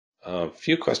a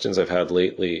few questions I've had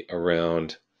lately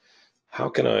around how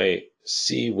can I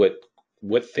see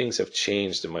what things have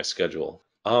changed in my schedule.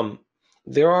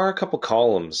 There are a couple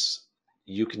columns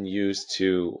you can use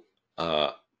to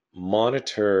uh,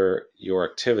 monitor your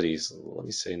activities. Let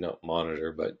me say not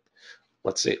monitor, but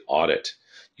let's say audit.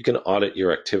 You can audit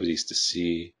your activities to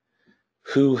see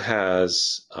who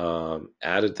has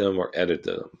added them or edited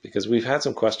them, because we've had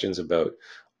some questions about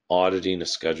auditing a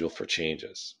schedule for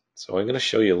changes. So I'm going to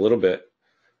show you a little bit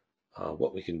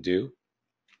what we can do.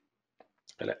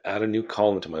 I'm going to add a new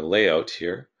column to my layout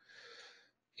here.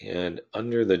 And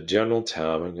under the general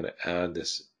tab, I'm going to add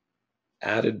this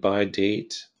added by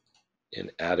date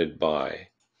and added by.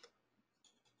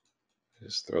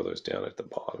 Just throw those down at the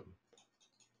bottom.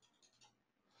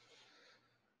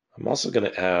 I'm also going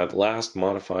to add last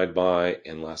modified by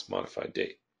and last modified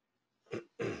date.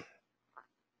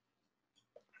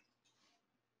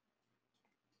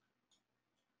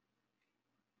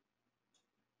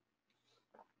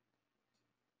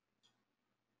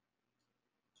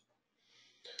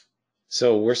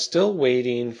 So we're still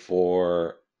waiting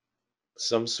for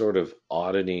some sort of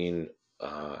auditing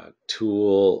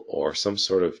tool or some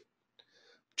sort of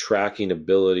tracking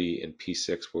ability in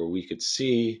P6 where we could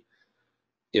see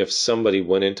if somebody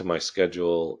went into my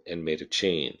schedule and made a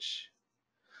change.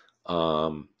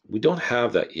 We don't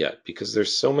have that yet because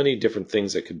there's so many different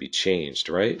things that could be changed,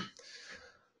 right?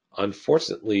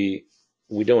 Unfortunately,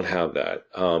 we don't have that.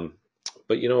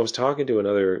 But I was talking to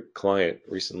another client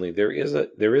recently. There is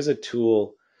a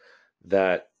tool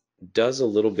that does a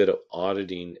little bit of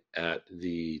auditing at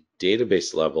the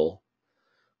database level.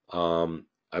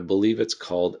 I believe it's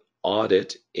called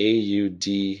Audit,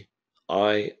 AUDIIT,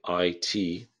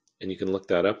 and you can look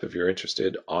that up if you're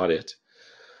interested. Audit,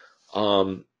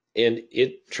 and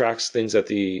it tracks things at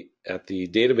the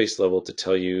database level to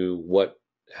tell you what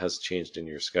has changed in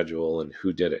your schedule and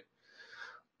who did it.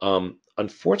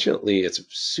 Unfortunately, it's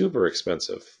super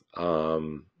expensive.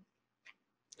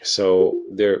 So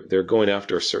they're going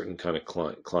after a certain kind of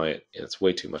client, and it's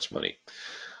way too much money.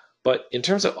 But in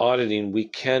terms of auditing, we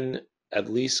can at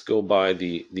least go by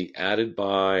the added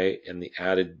by and the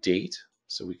added date,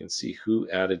 so we can see who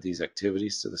added these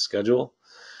activities to the schedule.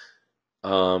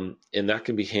 And that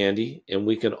can be handy. And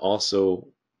we can also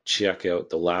check out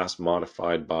the last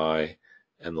modified by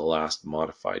and the last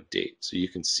modified date. So you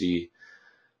can see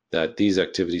that these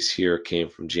activities here came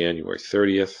from January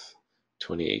 30th,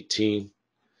 2018.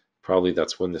 Probably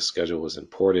that's when the schedule was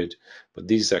imported. But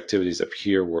these activities up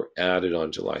here were added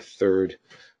on July 3rd,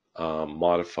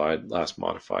 last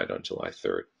modified on July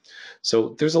 3rd.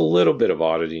 So there's a little bit of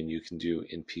auditing you can do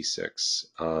in P6.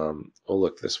 Oh,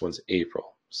 look, this one's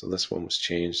April. So this one was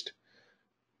changed,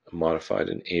 modified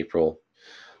in April.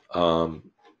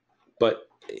 But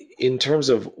in terms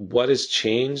of what is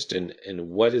changed and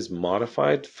what is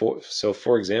modified,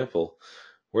 for example,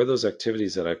 where are those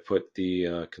activities that I put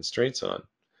the constraints on?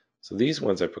 So these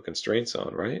ones I put constraints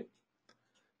on, right?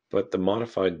 But the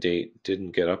modified date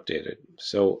didn't get updated.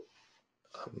 So,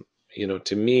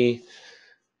 to me,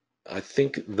 I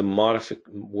think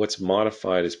what's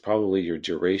modified is probably your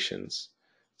durations.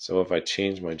 So if I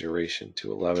change my duration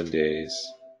to 11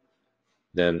 days,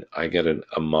 then I get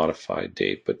a modified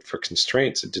date. But for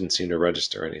constraints, it didn't seem to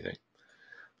register anything.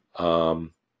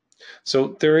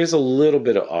 So there is a little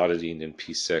bit of auditing in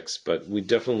P6, but we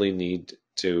definitely need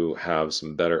to have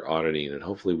some better auditing, and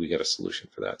hopefully we get a solution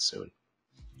for that soon.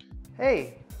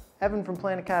 Hey, Evan from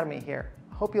Plan Academy here.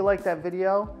 Hope you liked that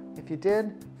video. If you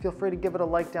did, feel free to give it a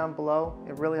like down below.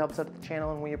 It really helps out the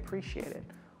channel and we appreciate it.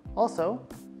 Also,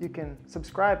 you can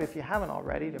subscribe if you haven't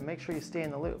already to make sure you stay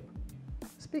in the loop.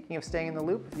 Speaking of staying in the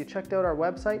loop, if you checked out our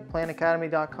website,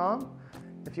 planacademy.com,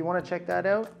 if you want to check that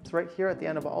out, it's right here at the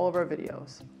end of all of our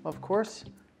videos. Of course,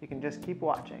 you can just keep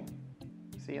watching.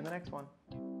 See you in the next one.